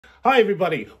Hi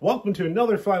everybody, welcome to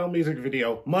another Flannel music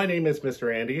video. My name is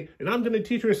Mr. Andy, and I'm going to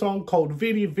teach you a song called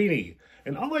Vini Vini.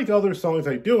 And unlike other songs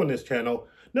I do on this channel,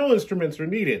 no instruments are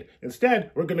needed. Instead,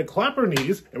 we're going to clap our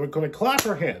knees, and we're going to clap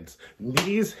our hands.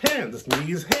 Knees, hands,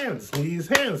 knees, hands, knees,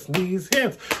 hands, knees,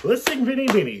 hands. Let's sing Vini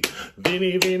Vini.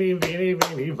 Vini, Vini, Vini,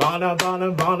 Vini, vuana,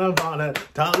 vuana, vuana, vuana,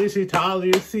 talusi-ay.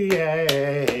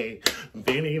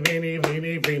 Vini, Vini,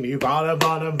 Vini, Vini, vuana,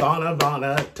 vuana, vuana,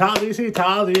 vuana,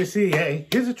 talusi-ay.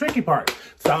 Here's the tricky part.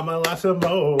 Samala,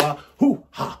 samoa,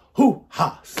 hoo-ha,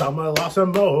 Samala,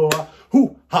 samoa,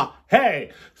 hoo-ha,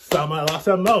 hey. Samala,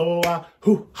 samoa,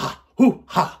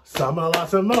 hoo-ha, Samala,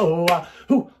 samoa,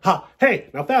 hoo-ha, hey.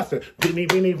 Now faster. Vini,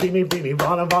 Vini, Vini, Vini,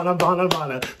 vuana, vuana, vuana,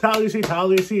 vuana,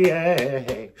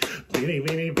 talusi-ay. Vini,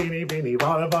 Vini, Vini, Vini,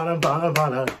 vuana, vuana, vuana,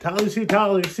 vuana,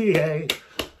 talusi-ay.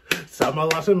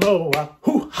 Samala, samoa,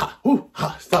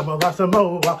 hoo-ha, Samala,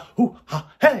 samoa,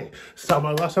 hoo-ha, hey.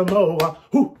 Samala, samoa,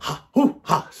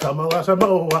 hoo-ha, Samala,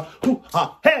 samoa,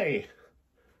 hoo-ha, hey.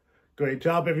 Great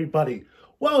job, everybody.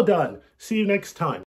 Well done. See you next time.